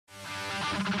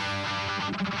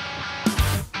Hey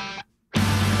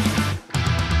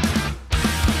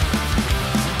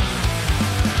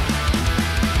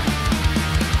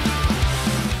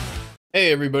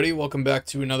everybody, welcome back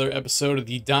to another episode of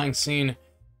the Dying Scene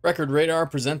Record Radar,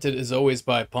 presented as always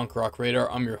by Punk Rock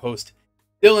Radar. I'm your host,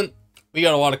 Dylan. We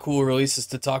got a lot of cool releases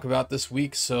to talk about this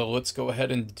week, so let's go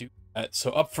ahead and do that.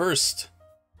 So up first,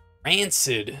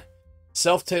 Rancid,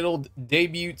 self-titled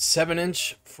debut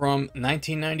 7-inch from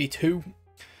 1992,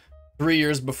 3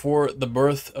 years before the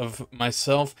birth of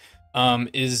myself,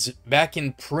 is back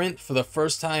in print for the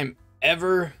first time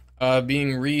ever,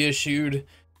 being reissued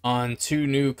on 2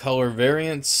 new color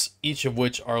variants, each of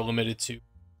which are limited to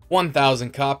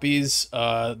 1,000 copies.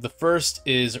 The first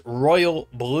is Royal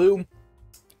Blue,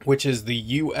 which is the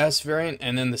US variant,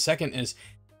 and then the second is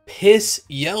Piss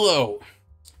Yellow,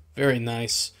 very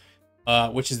nice,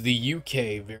 which is the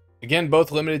UK variant. Again,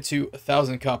 both limited to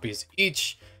 1,000 copies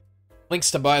each.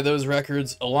 Links to buy those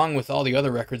records, along with all the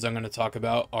other records I'm going to talk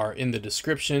about, are in the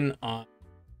description on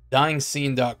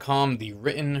dyingscene.com, the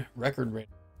written record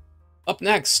rating. Up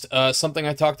next, something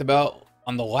I talked about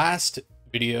on the last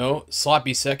video,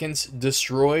 Sloppy Seconds,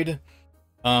 Destroyed.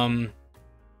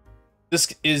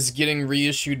 This is getting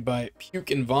reissued by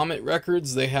Puke and Vomit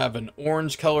Records. They have an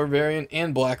orange color variant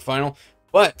and black vinyl,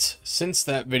 but since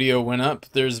that video went up,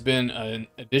 there's been an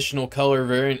additional color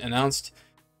variant announced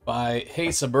by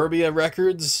Hey Suburbia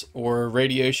Records, or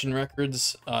Radiation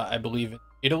Records, I believe in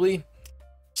Italy.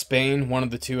 Spain, one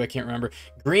of the two, I can't remember.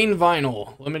 Green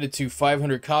vinyl, limited to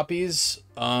 500 copies.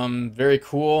 Very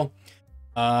cool.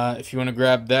 If you want to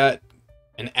grab that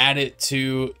and add it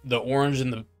to the orange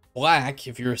and the black,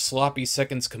 if you're a Sloppy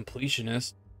Seconds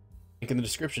completionist, link in the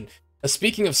description.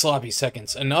 Speaking of Sloppy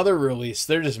Seconds, another release.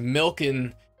 They're just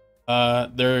milking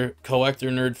their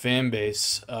collector nerd fan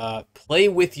base. Play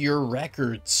With Your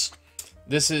Records.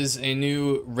 This is a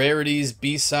new rarities,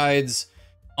 B-sides,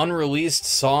 unreleased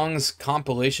songs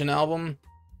compilation album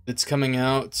that's coming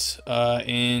out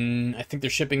in, I think they're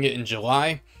shipping it in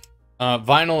July.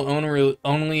 Vinyl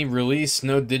only release,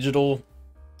 no digital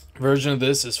version of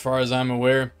this as far as I'm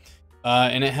aware,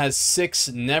 and it has 6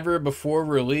 never before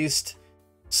released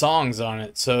songs on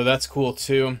it, so that's cool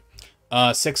too.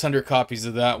 600 copies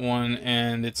of that one,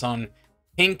 and it's on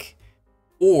pink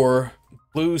or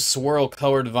blue swirl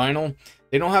colored vinyl.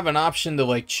 They don't have an option to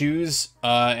like choose,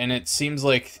 and it seems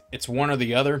like it's one or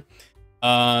the other.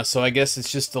 So I guess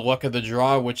it's just the luck of the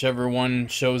draw. Whichever one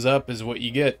shows up is what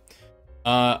you get.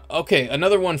 Okay,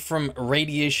 another one from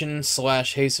Radiation /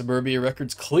 Hey Suburbia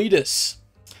Records, Cletus.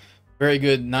 Very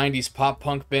good 90s pop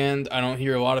punk band. I don't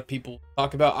hear a lot of people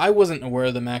talk about. I wasn't aware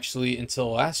of them actually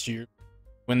until last year,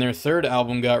 when their 3rd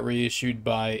album got reissued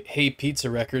by Hey Pizza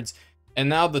Records, and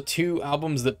now the 2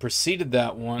 albums that preceded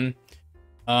that one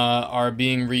are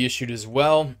being reissued as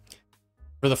well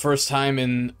for the first time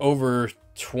in over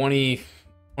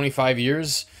 25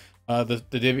 years.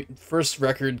 The first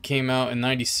record came out in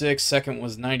 96, second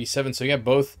was 97, so yeah,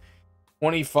 both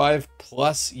 25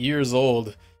 plus years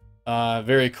old.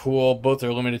 Very cool. Both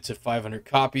are limited to 500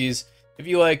 copies. If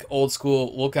you like old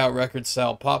school Lookout Record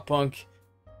style pop punk,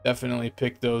 definitely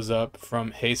pick those up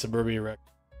from Hey Suburbia Records.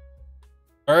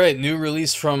 Alright, new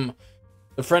release from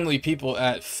the friendly people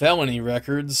at Felony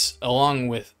Records, along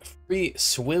with Free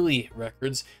Swilly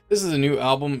Records. This is a new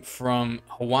album from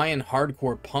Hawaiian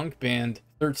hardcore punk band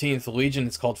 13th Legion.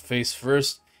 It's called Face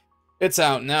First. It's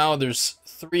out now. There's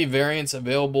 3 variants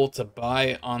available to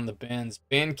buy on the band's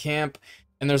Bandcamp,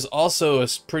 and there's also a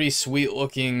pretty sweet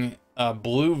looking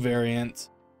blue variant.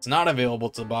 It's not available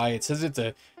to buy. It says it's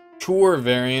a tour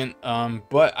variant,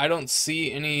 but I don't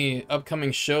see any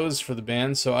upcoming shows for the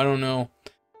band, so I don't know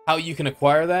how you can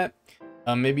acquire that.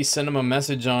 Maybe send them a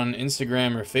message on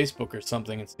Instagram or Facebook or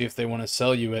something and see if they want to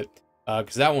sell you it,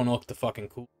 because that one looked fucking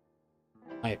cool,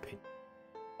 in my opinion.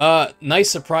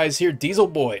 Nice surprise here, Diesel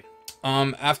Boy.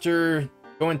 After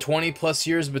going 20 plus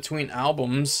years between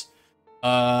albums,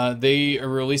 they are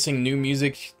releasing new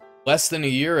music less than a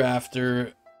year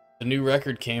after the new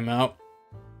record came out.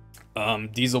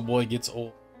 Diesel Boy gets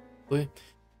old.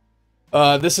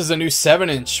 This is a new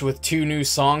 7-inch with 2 new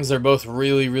songs. They're both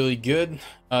really, really good.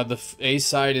 The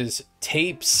A-side is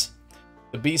Tapes.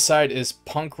 The B-side is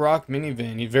Punk Rock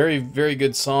Minivan. Very, very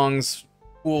good songs.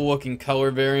 Cool looking color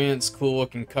variants, cool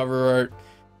looking cover art.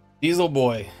 Diesel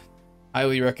Boy,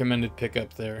 highly recommended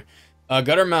pickup there.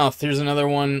 Guttermouth, here's another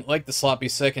one like the Sloppy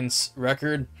Seconds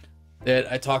record that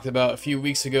I talked about a few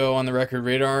weeks ago on the Record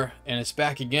Radar, and it's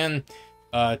back again.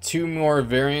 2 more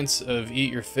variants of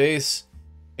Eat Your Face,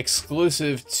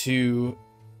 exclusive to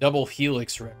Double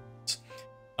Helix Records.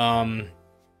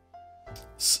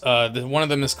 One of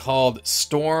them is called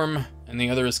Storm, and the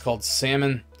other is called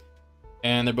Salmon.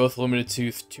 And they're both limited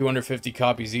to 250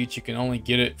 copies each. You can only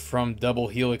get it from Double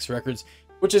Helix Records,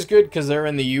 which is good because they're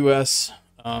in the US.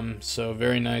 So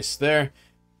very nice there.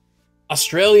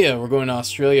 Australia, we're going to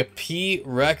Australia. P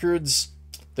Records,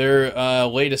 their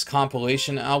latest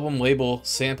compilation album, label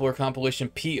sampler compilation,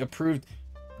 P Approved,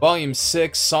 Volume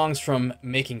 6, songs from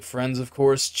Making Friends, of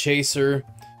course, Chaser,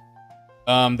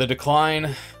 The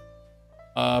Decline,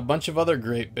 a bunch of other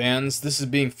great bands. This is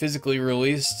being physically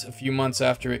released a few months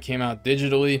after it came out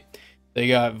digitally. They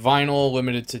got vinyl,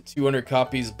 limited to 200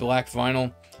 copies, black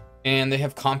vinyl, and they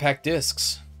have compact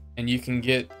discs, and you can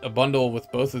get a bundle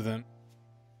with both of them,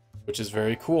 which is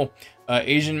very cool.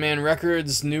 Asian Man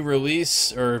Records, new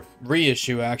release, or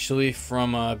reissue actually,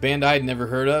 from a band I'd never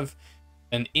heard of,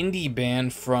 an indie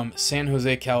band from San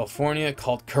Jose, California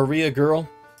called Korea Girl.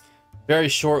 Very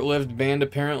short-lived band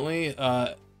apparently.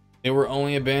 They were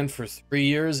only a band for 3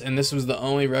 years, and this was the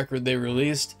only record they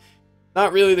released.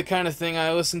 Not really the kind of thing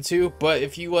I listen to, but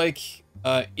if you like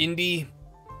indie,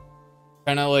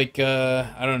 kind of like,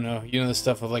 I don't know, you know, the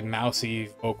stuff with like mousy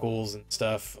vocals and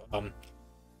stuff.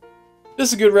 This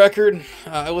is a good record.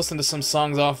 I listened to some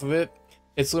songs off of it.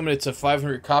 It's limited to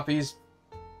 500 copies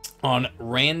on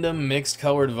random mixed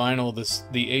colored vinyl,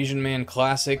 the Asian Man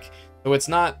Classic. So it's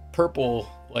not purple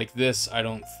like this, I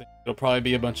don't think. It'll probably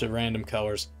be a bunch of random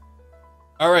colors.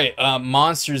 Alright,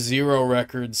 Monster Zero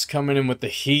Records coming in with the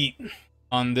heat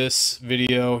on this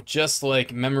video, just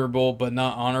like Memorable But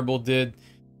Not Honorable did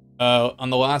on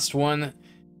the last one.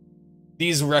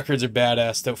 These records are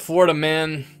badass. The Florida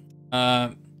Man,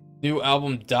 new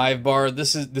album Dive Bar.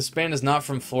 This band is not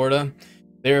from Florida.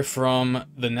 They're from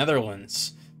the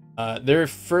Netherlands. Their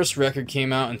first record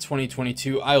came out in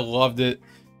 2022. I loved it.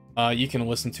 You can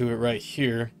listen to it right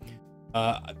here.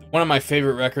 One of my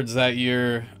favorite records that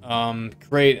year.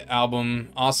 Great album,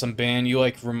 awesome band. You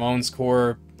like Ramones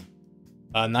core,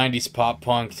 90s pop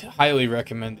punk. Highly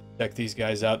recommend to check these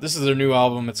guys out. This is their new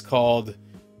album. It's called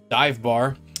Dive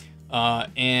Bar.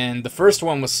 And the first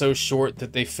one was so short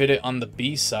that they fit it on the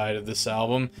B side of this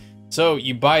album. So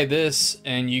you buy this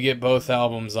and you get both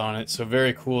albums on it. So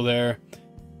very cool there.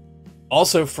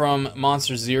 Also from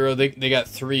Monster Zero, they got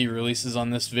 3 releases on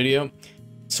this video.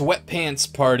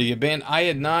 Sweatpants Party, a band I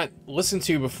had not listened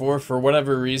to before for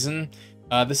whatever reason.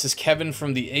 This is Kevin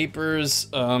from the Apers,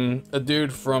 a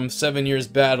dude from 7 Years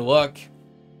Bad Luck,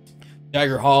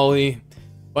 Jagger Holly,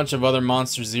 a bunch of other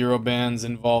Monster Zero bands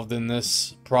involved in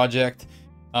this project.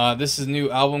 This is a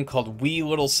new album called Wee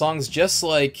Little Songs, just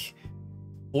like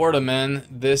Florida Men.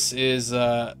 This is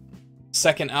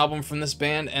second album from this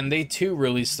band, and they too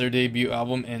released their debut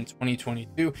album in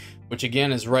 2022, which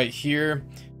again is right here.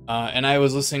 And I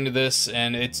was listening to this,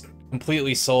 and it's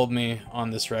completely sold me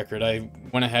on this record. I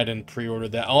went ahead and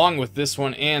pre-ordered that, along with this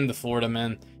one and the Florida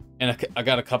Men, and I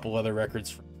got a couple other records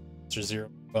from Monster Zero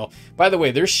as well. By the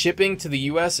way, their shipping to the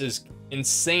US is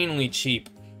insanely cheap.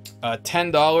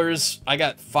 $10. I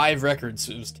got 5 records.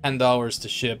 It was $10 to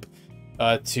ship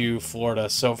to Florida.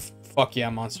 So fuck yeah,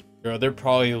 Monster Zero. They're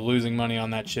probably losing money on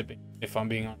that shipping, if I'm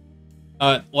being honest.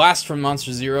 Last from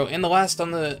Monster Zero, and the last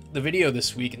on the video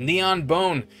this week, Neon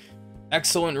Bone.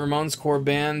 Excellent Ramones core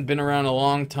band, been around a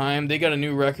long time. They got a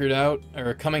new record out,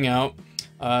 or coming out.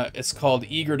 It's called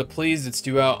Eager to Please. It's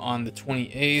due out on the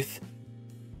 28th.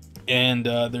 And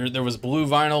there was blue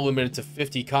vinyl, limited to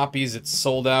 50 copies. It's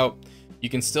sold out. You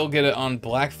can still get it on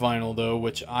black vinyl, though,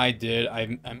 which I did.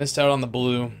 I missed out on the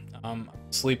blue.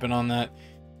 Sleeping on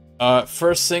that.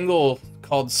 First single,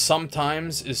 called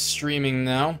Sometimes, is streaming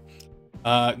now.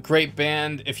 Great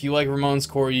band. If you like Ramones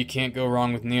core, you can't go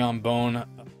wrong with Neon Bone.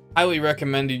 Highly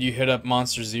recommended you hit up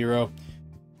Monster Zero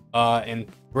and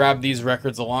grab these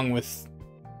records, along with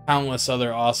countless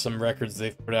other awesome records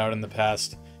they've put out in the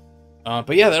past.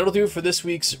 But yeah, that'll do it for this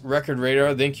week's Record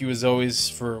Radar. Thank you as always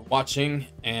for watching,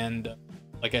 and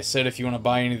like I said, if you want to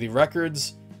buy any of the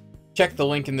records, check the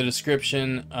link in the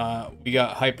description. We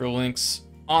got hyperlinks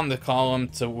on the column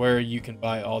to where you can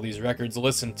buy all these records,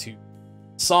 listen to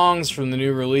songs from the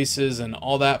new releases, and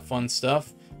all that fun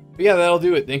stuff. But yeah, that'll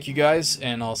do it. Thank you guys,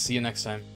 and I'll see you next time.